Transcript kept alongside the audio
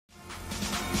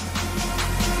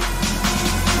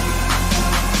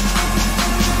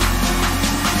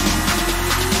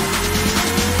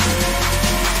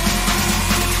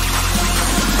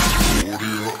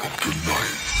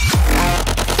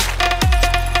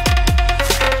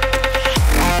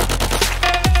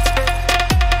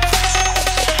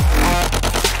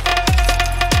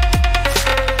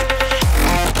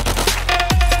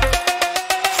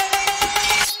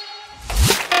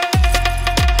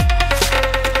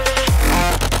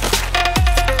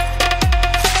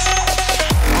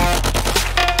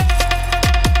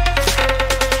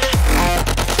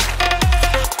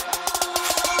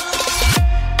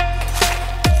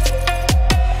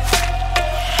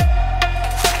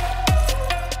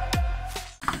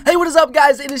Hey, what is up,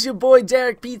 guys? It is your boy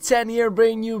Derek P10 here,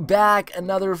 bringing you back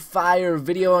another fire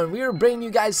video, and we are bringing you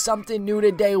guys something new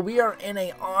today. We are in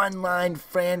an online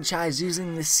franchise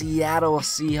using the Seattle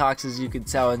Seahawks, as you can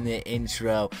tell in the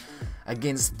intro,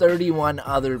 against 31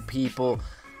 other people.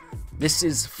 This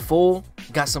is full,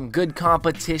 got some good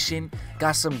competition,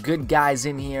 got some good guys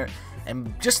in here,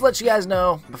 and just to let you guys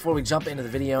know, before we jump into the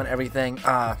video and everything,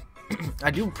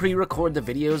 I do pre-record the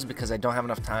videos because I don't have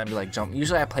enough time to jump.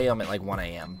 Usually I play them at 1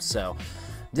 a.m. So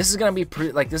this is gonna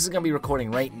be recording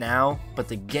right now, but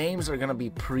the games are gonna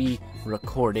be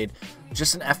pre-recorded.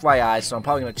 Just an FYI. So I'm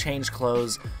probably gonna change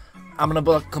clothes. I'm gonna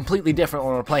look completely different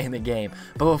when we're playing the game.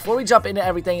 But before we jump into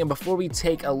everything and before we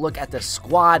take a look at the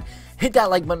squad, hit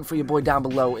that like button for your boy down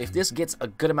below. If this gets a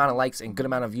good amount of likes and good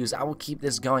amount of views, I will keep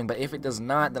this going. But if it does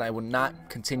not, then I will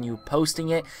not continue posting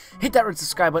it. Hit that red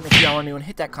subscribe button if y'all are new, and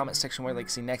hit that comment section where you'd like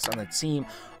to see next on the team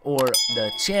or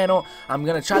the channel. I'm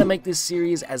gonna try to make this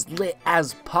series as lit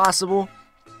as possible.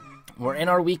 We're in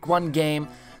our week 1 game.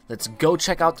 Let's go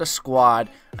check out the squad,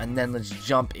 and then let's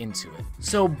jump into it.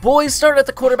 So, boys, starting at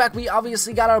the quarterback, we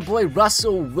obviously got our boy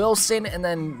Russell Wilson, and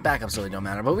then backups really don't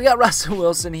matter. But we got Russell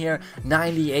Wilson here,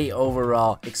 98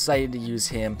 overall. Excited to use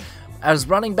him. As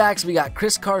running backs, we got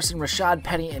Chris Carson, Rashad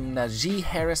Penny, and Najee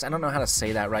Harris. I don't know how to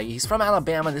say that right. He's from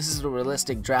Alabama. This is a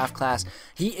realistic draft class.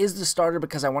 He is the starter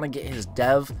because I want to get his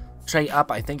dev trait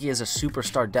up. I think he has a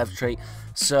superstar dev trait.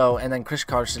 So, and then Chris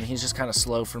Carson, he's just kind of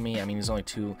slow for me. I mean, he's only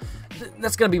 2.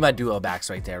 That's going to be my duo backs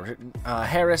right there.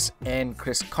 Harris and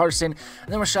Chris Carson.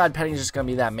 And then Rashad Penny is just going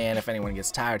to be that man. If anyone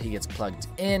gets tired, he gets plugged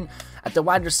in. At the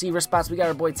wide receiver spots, we got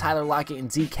our boy Tyler Lockett and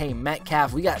DK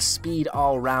Metcalf. We got speed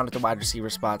all around at the wide receiver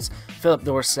spots. Philip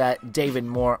Dorsett, David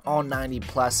Moore, all 90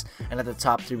 plus. And at the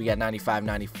top 3, we got 95,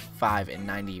 95, and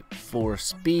 94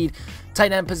 speed.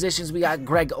 Tight end positions, we got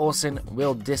Greg Olsen,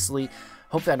 Will Dissly.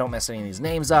 Hopefully I don't mess any of these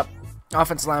names up.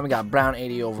 Offensive line, we got Brown,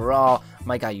 80 overall.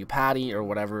 Mike Iupati or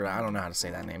whatever. I don't know how to say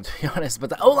that name, to be honest. But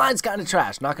the O-line's kind of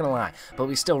trash, not going to lie. But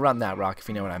we still run that rock, if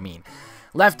you know what I mean.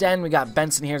 Left end, we got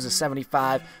Benson here's a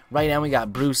 75. Right end, we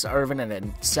got Bruce Irvin at a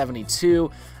 72.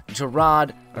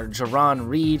 Jerron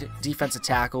Reed, defensive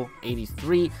tackle,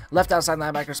 83. Left outside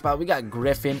linebacker spot, we got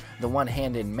Griffin, the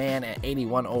one-handed man, at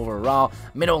 81 overall.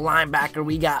 Middle linebacker,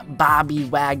 we got Bobby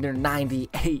Wagner,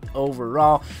 98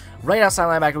 overall. Right outside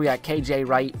linebacker, we got KJ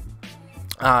Wright.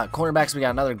 Cornerbacks, we got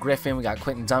another Griffin, we got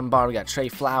Quentin Dunbar, we got Trey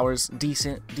Flowers,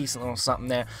 decent little something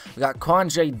there. We got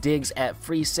Quandre Diggs at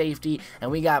free safety,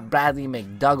 and we got Bradley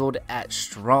McDougald at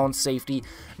strong safety.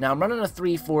 Now, I'm running a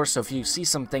 3-4, so if you see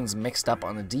some things mixed up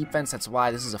on the defense, that's why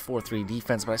this is a 4-3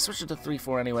 defense, but I switched it to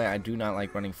 3-4 anyway. I do not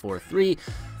like running 4-3.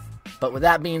 But with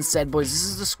that being said, boys, this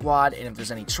is the squad, and if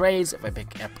there's any trades, if I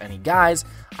pick up any guys,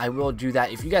 I will do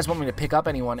that. If you guys want me to pick up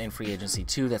anyone in free agency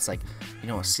too, that's a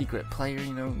secret player,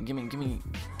 give me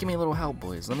a little help,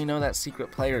 boys. Let me know that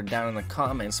secret player down in the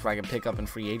comments so I can pick up in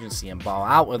free agency and ball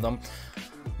out with them.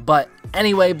 But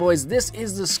anyway, boys, this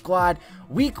is the squad.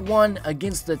 Week 1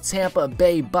 against the Tampa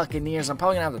Bay Buccaneers. I'm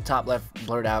probably gonna have the top left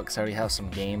blurred out because I already have some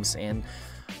games in.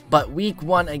 But week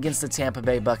 1 against the Tampa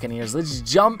Bay Buccaneers. Let's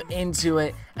jump into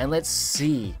it and let's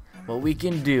see what we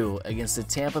can do against the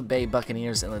Tampa Bay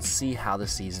Buccaneers, and let's see how the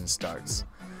season starts.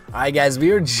 Alright, guys,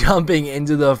 we are jumping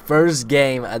into the first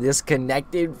game of this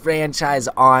connected franchise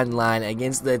online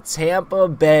against the Tampa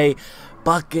Bay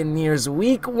Buccaneers.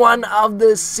 Week 1 of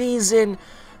the season.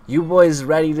 You boys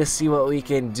ready to see what we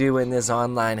can do in this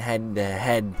online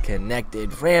head-to-head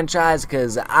connected franchise?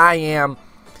 Because I am.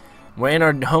 We're in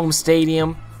our home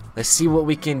stadium. Let's see what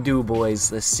we can do,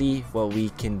 boys. Let's see what we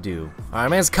can do. All right,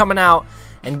 man's coming out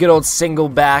and good old single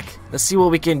back. Let's see what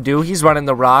we can do. He's running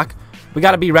the rock. We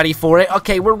got to be ready for it.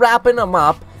 Okay, we're wrapping him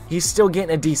up. He's still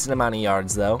getting a decent amount of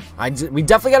yards, though. We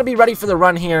definitely got to be ready for the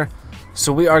run here,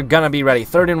 so we are going to be ready.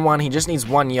 3rd and 1. He just needs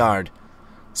 1 yard.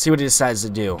 See what he decides to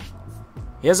do.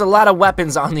 He has a lot of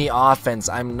weapons on the offense.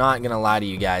 I'm not going to lie to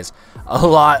you guys. A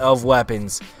lot of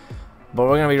weapons, but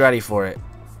we're going to be ready for it.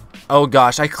 Oh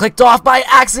gosh, I clicked off by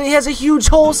accident. He has a huge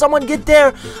hole. Someone get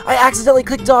there. I accidentally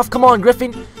clicked off. Come on,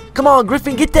 Griffin. Come on,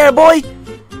 Griffin. Get there, boy.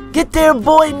 Get there,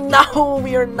 boy. No,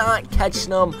 we are not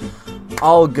catching him.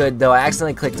 All good, though. I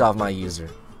accidentally clicked off my user.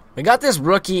 We got this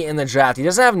rookie in the draft. He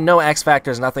doesn't have no X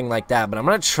factors, nothing like that, but I'm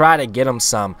going to try to get him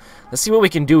some. Let's see what we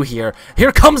can do here.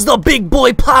 Here comes the big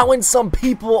boy plowing some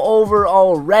people over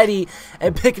already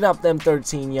and picking up them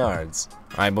 13 yards.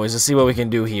 All right, boys, let's see what we can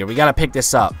do here. We got to pick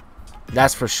this up.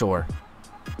 That's for sure.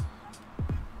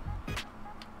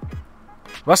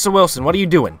 Russell Wilson, what are you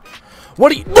doing?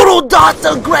 Little dot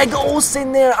to Greg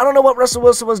Olsen there. I don't know what Russell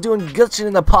Wilson was doing, glitching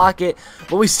in the pocket,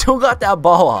 but we still got that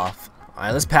ball off. All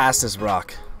right, let's pass this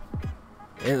rock.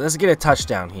 Let's get a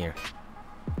touchdown here.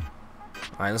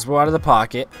 Alright, let's roll out of the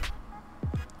pocket.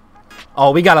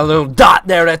 Oh, we got a little dot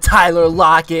there to Tyler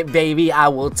Lockett, baby. I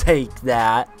will take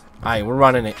that. Alright, we're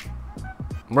running it.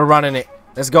 We're running it.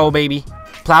 Let's go, baby.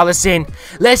 Plow this in.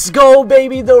 Let's go,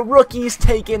 baby. The rookie's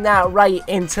taking that right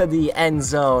into the end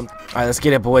zone. Alright, let's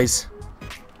get it, boys.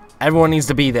 Everyone needs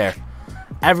to be there.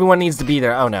 Everyone needs to be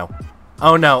there. Oh, no.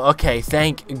 Oh, no. Okay,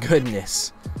 thank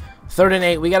goodness. 3rd and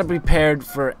 8. We got to be prepared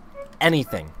for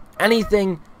anything.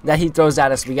 Anything that he throws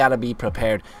at us, we got to be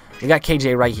prepared. We got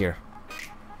KJ right here.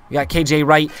 We got KJ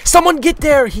right. Someone get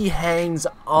there. He hangs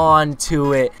on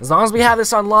to it. As long as we have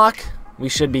this on lock, we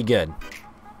should be good.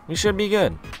 We should be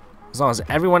good. As long as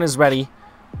everyone is ready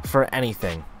for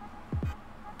anything.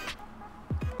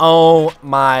 Oh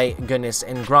my goodness.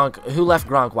 And Gronk, who left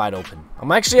Gronk wide open?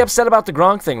 I'm actually upset about the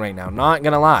Gronk thing right now. Not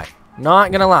gonna lie.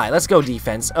 Not gonna lie. Let's go,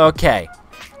 defense. Okay.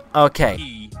 Okay.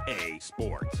 EA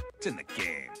Sports. It's in the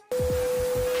game.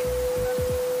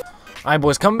 Alright,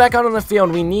 boys. Coming back out on the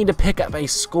field. We need to pick up a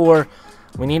score.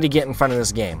 We need to get in front of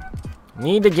this game.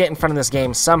 Need to get in front of this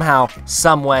game somehow,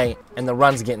 some way, and the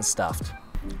run's getting stuffed.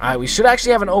 Alright, we should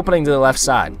actually have an opening to the left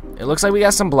side. It looks like we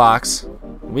got some blocks.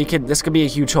 This could be a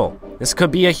huge hole. This could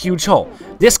be a huge hole.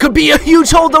 This could be a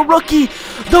huge hole.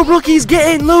 The rookie's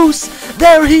getting loose.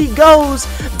 There he goes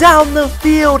down the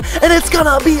field, and it's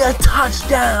gonna be a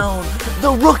touchdown.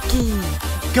 The rookie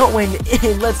going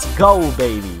in. Let's go,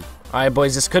 baby. Alright,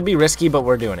 boys, this could be risky, but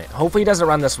we're doing it. Hopefully he doesn't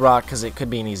run this rock, because it could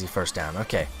be an easy first down.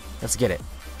 Okay, let's get it.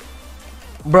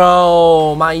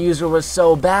 Bro, my user was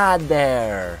so bad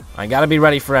there. I gotta be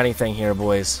ready for anything here,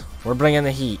 boys. We're bringing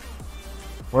the heat.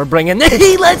 We're bringing the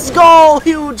heat. Let's go.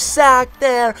 Huge sack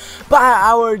there by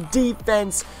our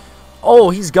defense. Oh,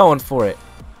 he's going for it.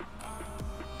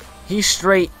 He's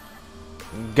straight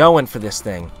going for this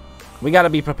thing. We gotta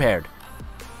be prepared.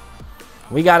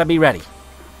 We gotta be ready.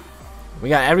 We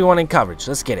got everyone in coverage.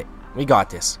 Let's get it. We got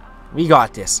this. We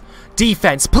got this.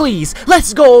 Defense, please.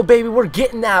 Let's go, baby. We're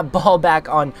getting that ball back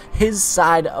on his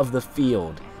side of the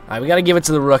field. All right, we got to give it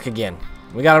to the rook again.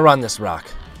 We got to run this rock.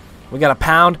 We got to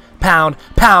pound, pound,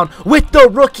 pound with the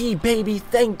rookie, baby.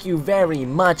 Thank you very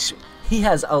much. He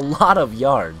has a lot of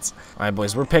yards. All right,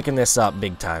 boys, we're picking this up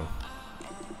big time.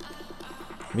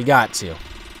 We got to.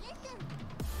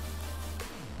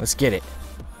 Let's get it.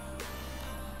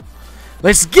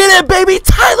 Let's get it, baby.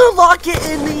 Tyler Lockett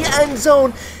in the end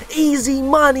zone. Easy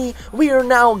money. We are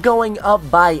now going up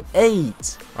by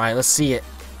 8. All right, let's see it.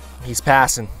 He's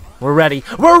passing. We're ready.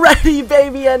 We're ready,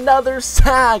 baby. Another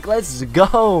sack. Let's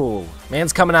go.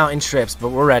 Man's coming out in strips, but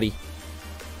we're ready.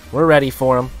 We're ready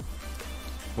for him.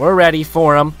 We're ready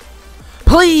for him.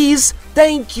 Please.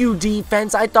 Thank you,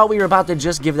 defense. I thought we were about to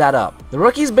just give that up. The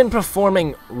rookie's been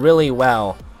performing really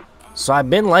well, so I've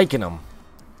been liking him.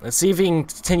 Let's see if he can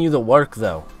continue the work,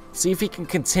 though. See if he can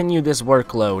continue this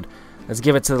workload. Let's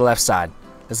give it to the left side.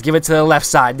 Let's give it to the left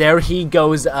side. There he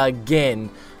goes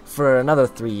again for another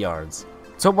 3 yards.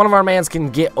 So one of our mans can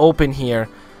get open here.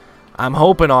 I'm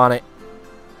hoping on it.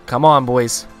 Come on,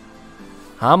 boys.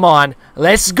 Come on.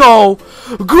 Let's go.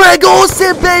 Greg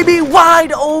Olsen, baby.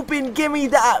 Wide open. Give me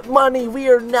that money. We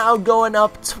are now going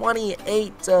up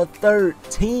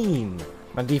 28-13.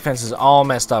 My defense is all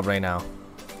messed up right now.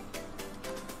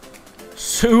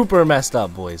 Super messed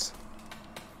up, boys.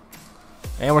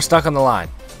 And we're stuck on the line.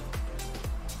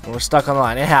 We're stuck on the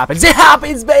line. It happens. It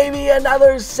happens, baby.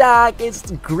 Another sack.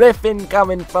 It's Griffin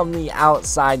coming from the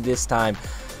outside this time.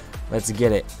 Let's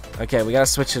get it. Okay, we got to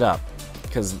switch it up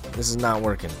because this is not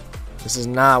working. This is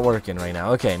not working right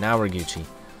now. Okay, now we're Gucci.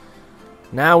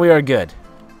 Now we are good.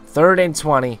 3rd and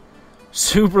 20.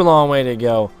 Super long way to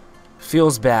go.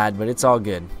 Feels bad, but it's all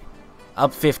good.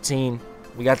 Up 15.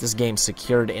 We got this game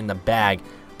secured in the bag.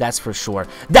 That's for sure.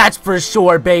 That's for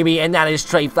sure, baby. And that is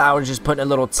Trey Flowers just putting a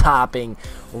little topping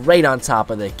right on top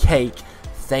of the cake.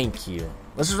 Thank you.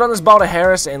 Let's just run this ball to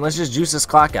Harris and let's just juice this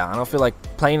clock out. I don't feel like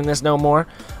playing in this no more.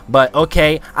 But,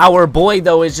 okay. Our boy,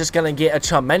 though, is just going to get a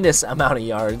tremendous amount of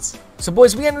yards. So,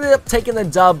 boys, we ended up taking the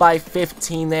dub by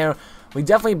 15 there. We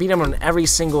definitely beat him on every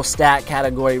single stat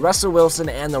category. Russell Wilson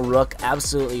and the Rook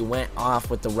absolutely went off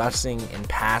with the rushing and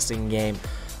passing game.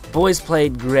 Boys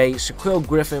played great. Shaquille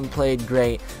Griffin played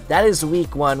great. That is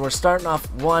week 1. We're starting off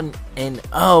 1-0.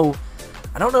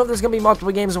 I don't know if there's going to be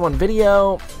multiple games in one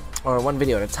video or one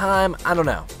video at a time. I don't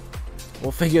know.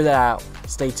 We'll figure that out.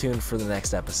 Stay tuned for the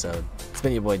next episode. It's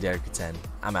been your boy Derek 10.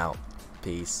 I'm out.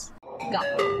 Peace. Go.